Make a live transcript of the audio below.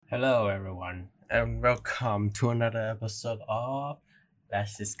Hello, everyone, and welcome to another episode of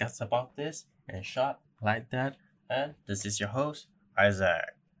Let's Discuss About This in short, like that. And this is your host,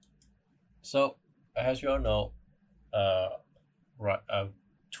 Isaac. So, as you all know, uh, right,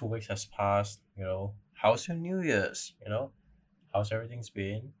 2 weeks has passed. How's your New Year's? How's everything's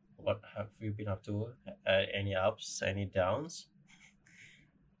been? What have you been up to? Any ups, any downs?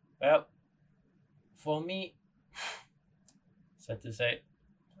 Well, for me, sad to say,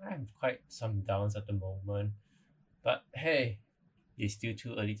 I have quite some downs at the moment. But hey, it's still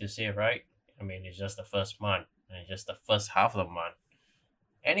too early to say, right? I mean, it's just the first month, and it's just the first half of the month.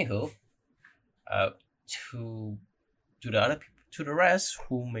 Anywho, uh, to to the other people, to the rest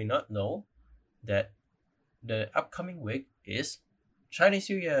who may not know that the upcoming week is Chinese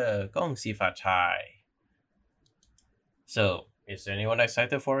New Year, 恭喜发财. So, is anyone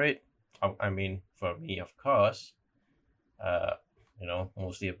excited for it? I mean, for me, of course. Uh,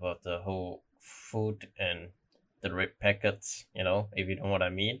 mostly about the whole food and the red packets. If you know what I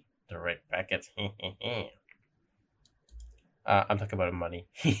mean, the red packets. I'm talking about money.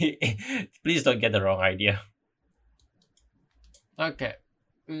 Please don't get the wrong idea. Okay.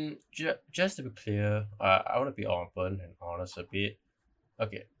 Just to be clear, I want to be open and honest a bit.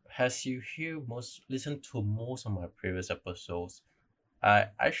 Okay. As you listen to most of my previous episodes, I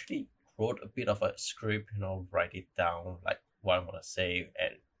actually wrote a bit of a script, write it down, like what I want to say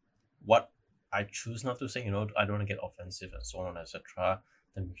and what I choose not to say, I don't want to get offensive and so on, etc.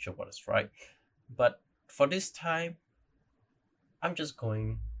 To make sure what is right. But for this time, I'm just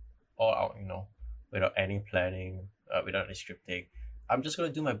going all out, without any planning, without any scripting. I'm just gonna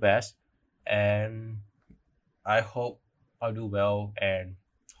do my best, and I hope I'll do well, and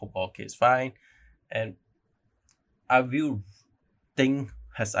hope all kids fine. And I will think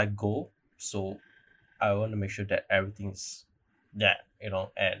as I go, so I want to make sure that everything's that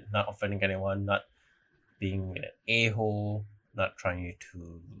and not offending anyone, not being an a hole, not trying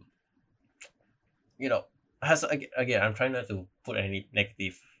to you know has again. I'm trying not to put any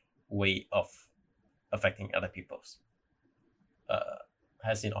negative way of affecting other people's uh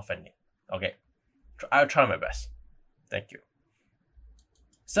has been offending. Okay, I'll try my best. Thank you.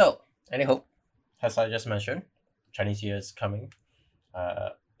 So, anyhow, as I just mentioned, Chinese Year is coming.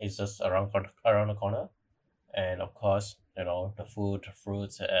 It's just around the corner, and of course, the food,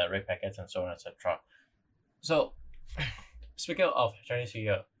 fruits, red packets, and so on, etc. So, speaking of Chinese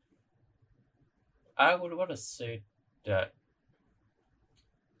Year, I would want to say that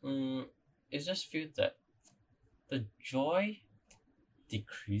um, it just feels that the joy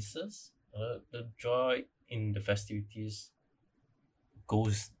decreases. The joy in the festivities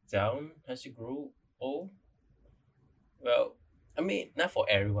goes down as you grow old. Well, I mean, not for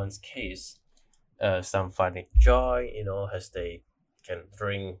everyone's case. Some find it joy, as they can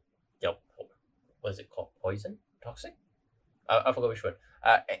drink their what's it called? Poison? Toxic? I forgot which one.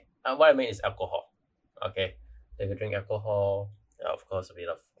 What I mean is alcohol. Okay, they can drink alcohol. Of course, a bit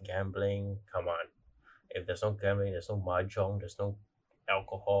of gambling. Come on, if there's no gambling, there's no mahjong, there's no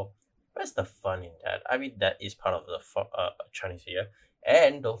alcohol. Where's the fun in that? I mean, that is part of the Chinese Year.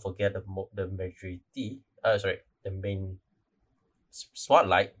 And don't forget the majority. Sorry, the main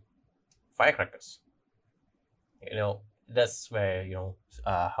spotlight, firecrackers. That's where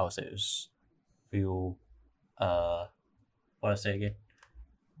houses feel what I say again.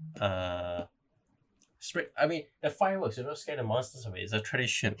 Uh, I mean, the fireworks. Scare the monsters away. It's a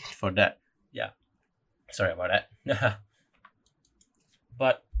tradition for that. Yeah. Sorry about that.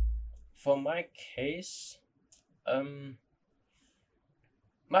 But for my case, um,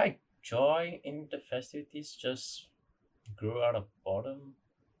 my joy in the festivities just grew out of boredom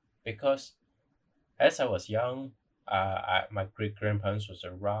because as I was young, my great grandparents was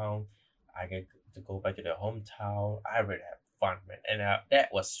around. I get to go back to their hometown. I really had fun, man. And that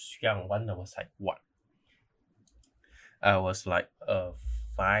was young when I was like what? I was like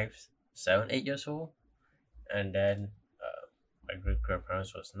 5, 7, 8 years old, and then my great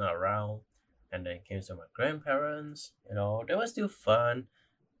grandparents was not around, and then came to my grandparents. They were still fun,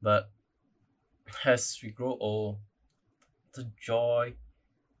 but as we grow old, the joy,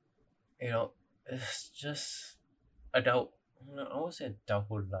 it's just adult. I won't say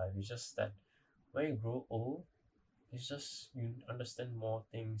adulthood life. It's just that when you grow old, it's just you understand more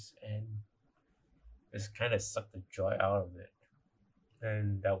things, and it's kind of suck the joy out of it.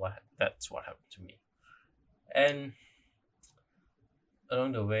 And that's what happened to me. And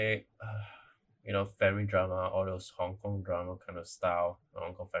along the way, family drama, all those Hong Kong drama kind of style,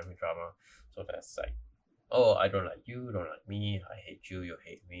 Hong Kong family drama. So that's like, oh, I don't like you, don't like me, I hate you, you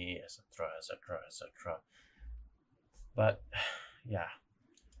hate me, etc., etc., etc. But yeah,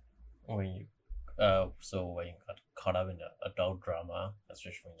 when you so when you got caught up in the adult drama,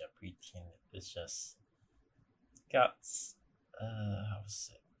 especially when you're preteen, it's just got how to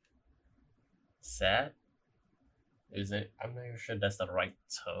say sad. Is it? I'm not even sure that's the right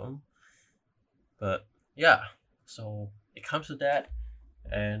term, but yeah. So it comes to that,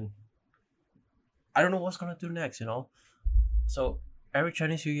 and I don't know what's gonna do next. So every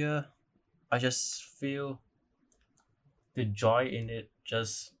Chinese New Year, I just feel the joy in it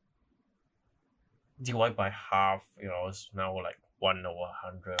just divide by half. It's now like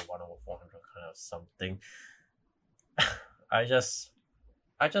 1/100, 1/400 kind of something. I just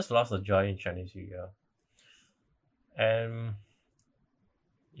I just lost the joy in Chinese New Year. And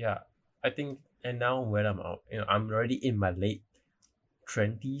yeah, I think and now when I'm out, I'm already in my late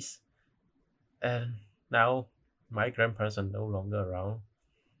 20s, and now my grandparents are no longer around.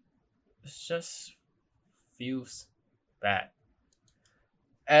 It just feels bad.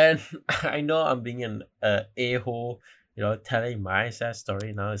 And I know I'm being an a-hole, telling my sad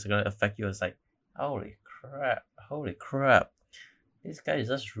story now is gonna affect you. It's like, holy crap, this guy is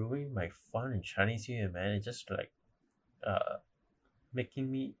just ruining my fun in Chinese New Year, man. It's just like uh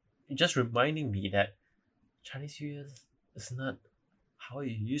making me just reminding me that Chinese New Year is not how it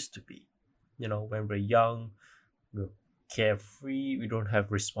used to be. When we're young, we're carefree, we don't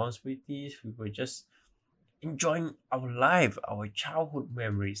have responsibilities, we were just enjoying our life, our childhood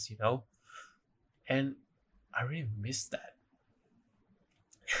memories. And I really miss that.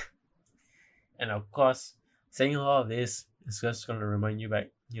 And of course, saying all of this is just gonna remind you back,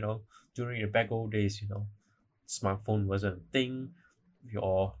 during the back old days, smartphone wasn't a thing. We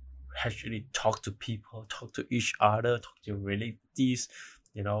all actually talk to people, talk to each other, talk to relatives,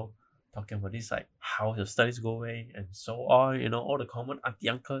 you know, talking about this like how your studies going and so on, all the common auntie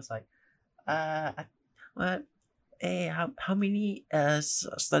uncles like uh what hey, how many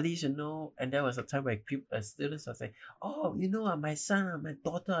studies and there was a time where people students are saying, oh, my son and my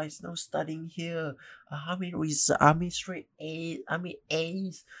daughter is now studying here, how many straight A's, how many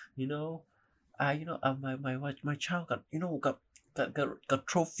A's, you know my child got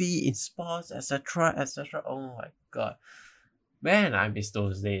trophy in sports, etc., etc. Oh my god, man, I miss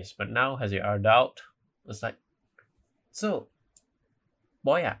those days. But now as you are adult, it's like, so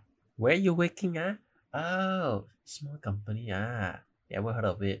boy, where you working, oh, small company, never heard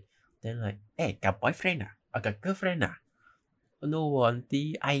of it. Then like, hey, got boyfriend, I got girlfriend, no,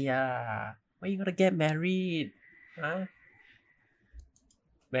 auntie, when you gonna get married, huh?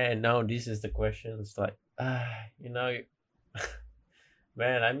 Man, now this is the question. It's like,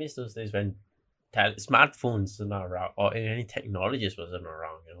 man, I miss those days when smartphones were not around or any technologies wasn't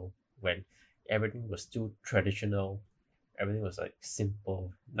around. When everything was still traditional, everything was like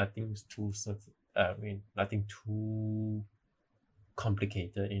simple, nothing's too nothing too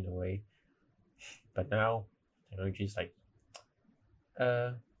complicated in a way. But now technology is like,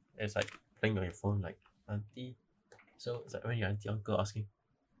 uh, it's like playing on your phone, like auntie. So it's like when your auntie uncle asking,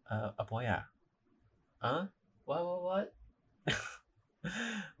 a boy, huh? What?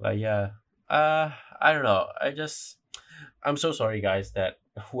 But yeah, I don't know. I'm so sorry, guys, that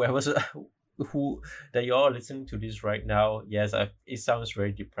whoever's who that you're all listening to this right now. Yes, it sounds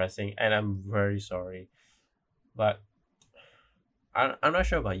very depressing, and I'm very sorry. But I'm not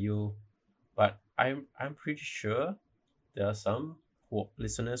sure about you, but I'm pretty sure there are some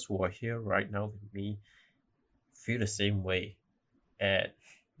listeners who are here right now with me feel the same way. And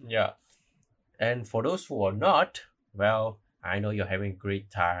yeah, and for those who are not, well, I know you're having a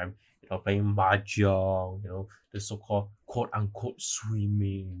great time, playing mahjong, the so-called quote unquote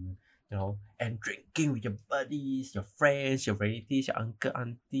swimming, and drinking with your buddies, your friends, your relatives, your uncle,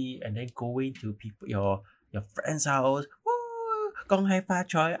 auntie, and then going to people your friend's house. Woo! 恭喜發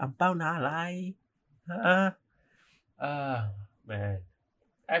財，銀包拿來. Ah, man,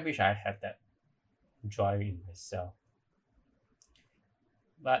 I wish I had that joy in myself,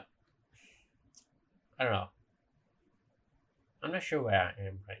 but I don't know. I'm not sure where I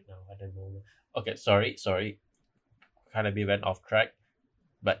am right now at the moment. Okay, sorry. Kind of be went off track.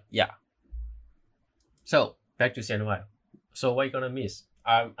 But yeah. So back to CNY. So what you gonna miss?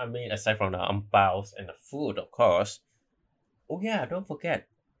 I mean, aside from the ampouts and the food, of course. Oh yeah, don't forget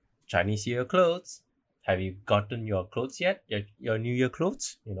Chinese New Year clothes. Have you gotten your clothes yet? Your New Year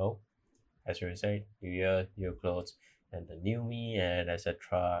clothes? As you say, New Year, new clothes, and the new me, and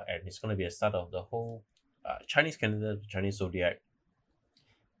etc. And it's gonna be a start of the whole Chinese calendar, the Chinese zodiac.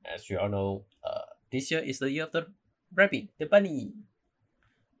 As we all know, this year is the year of the rabbit, the bunny,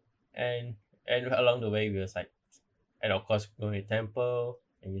 and along the way we was like, and of course going to temple,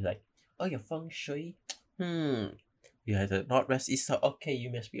 and you're like, oh, your feng shui, hmm, You have the northwest, east, south. Okay, you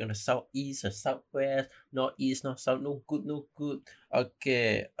must be on the southeast or southwest, northeast, north, south. No good, no good.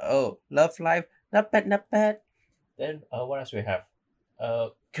 Okay. Oh, love life. Not bad, not bad. Then what else we have?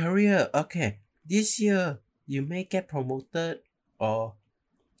 Career. Okay. This year you may get promoted, or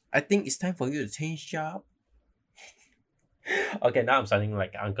I think it's time for you to change job. Okay, now I'm sounding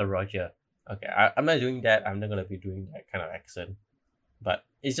like Uncle Roger. Okay, I'm not doing that. I'm not gonna be doing that kind of accent. But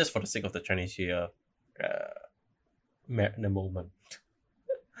it's just for the sake of the Chinese year, the moment.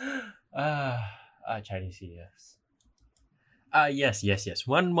 Chinese years. Yes, yes, yes.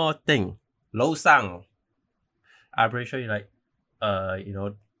 One more thing. Lo Sang. I'm pretty sure you like, you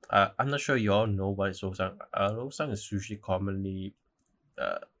know, I'm not sure you all know what is Lo Sang. Lo Sang is usually commonly,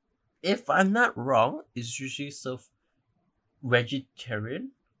 uh, if I'm not wrong, it's usually served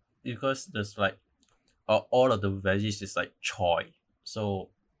vegetarian because there's like, all of the veggies is like choy. So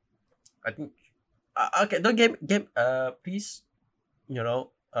I think, okay, don't please,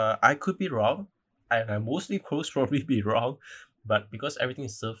 I could be wrong, and I mostly close probably be wrong, but because everything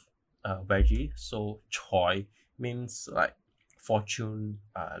is served veggie, so choy means like fortune,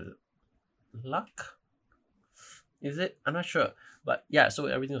 luck. Is it? I'm not sure, but yeah. So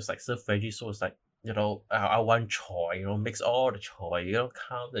everything was like served veggie, so it's like, I want choy, mix all the choy,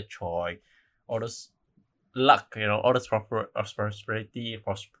 count the choy, all those luck, all this prosperity,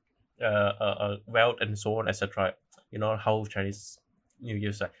 wealth, and so on, etc. You know how Chinese New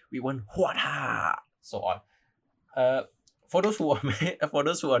Year's like, we want huat so on. Uh, for those who are for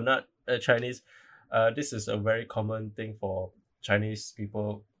those who are not Chinese, this is a very common thing for Chinese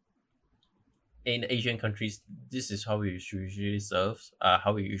people in Asian countries. This is how we usually serve.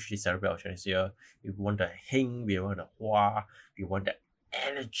 How we usually celebrate our Chinese Year. We want the hing, we want the hua, we want the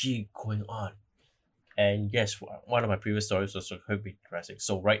energy going on. And yes, one of my previous stories was quite depressing.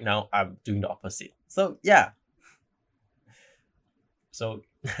 So right now I'm doing the opposite. So yeah. So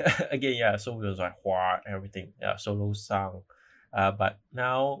again, yeah. So we was like Hua everything. Yeah. Solo song. But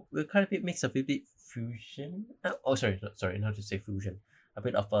now we're kind of bit mix of a bit fusion. Oh, sorry, not to say fusion. A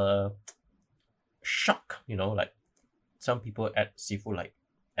bit of a shock. Like some people add seafood like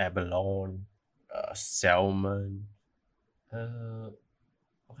abalone, salmon. Uh,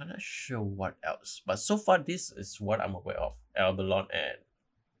 I'm not sure what else, but so far this is what I'm aware of: abalone and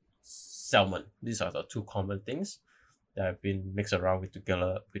salmon. These are the two common things that have been mixed around with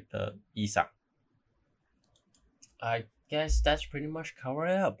together with the isang. I guess that's pretty much covered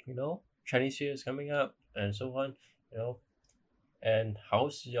up. Chinese New Year is coming up and so on. You know, and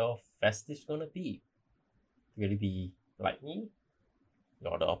how's your festive gonna be? Will it be like me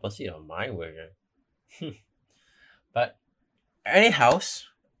or the opposite of my version? But anyhow,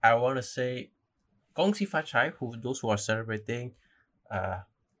 I want to say 恭喜发财 who those who are celebrating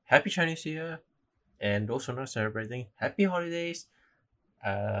happy Chinese New Year, and those who are not celebrating happy holidays.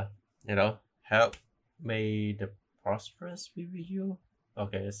 Uh, help, may the prosperous be with you.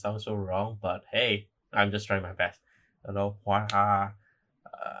 Okay, it sounds so wrong, but hey, I'm just trying my best. Hua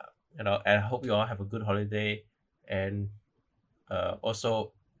and I hope you all have a good holiday, and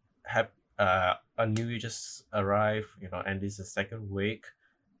also have a new year just arrived, and this is the second week,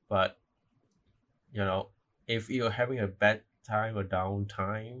 but you know, if you're having a bad time or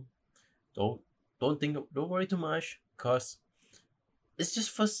downtime, don't don't worry too much, cause it's just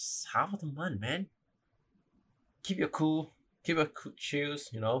first half of the month, man. Keep your cool, keep your cool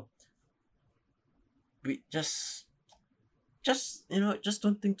chills. We just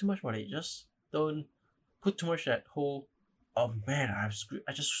don't think too much about it. Just don't put too much that whole, oh man, I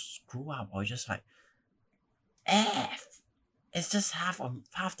just screw up, or just like, f. It's just half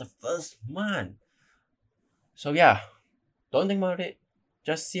the first month. So yeah, don't think about it.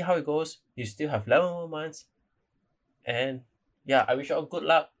 Just see how it goes. You still have 11 more months, and yeah, I wish you all good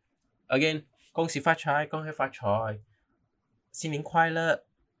luck. Again, 恭喜发财，恭喜发财，新年快乐.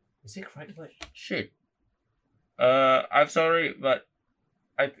 Is it correct word? Shit. I'm sorry, but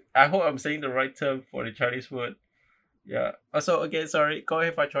I hope I'm saying the right term for the Chinese word. Yeah. Also, again, sorry. 恭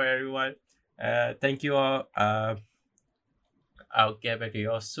喜发财, everyone. Thank you all. I'll get back to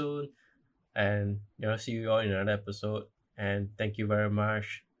you all soon, and see you all in another episode. And thank you very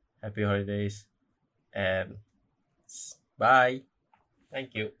much. Happy holidays, and bye.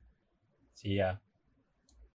 Thank you. See ya.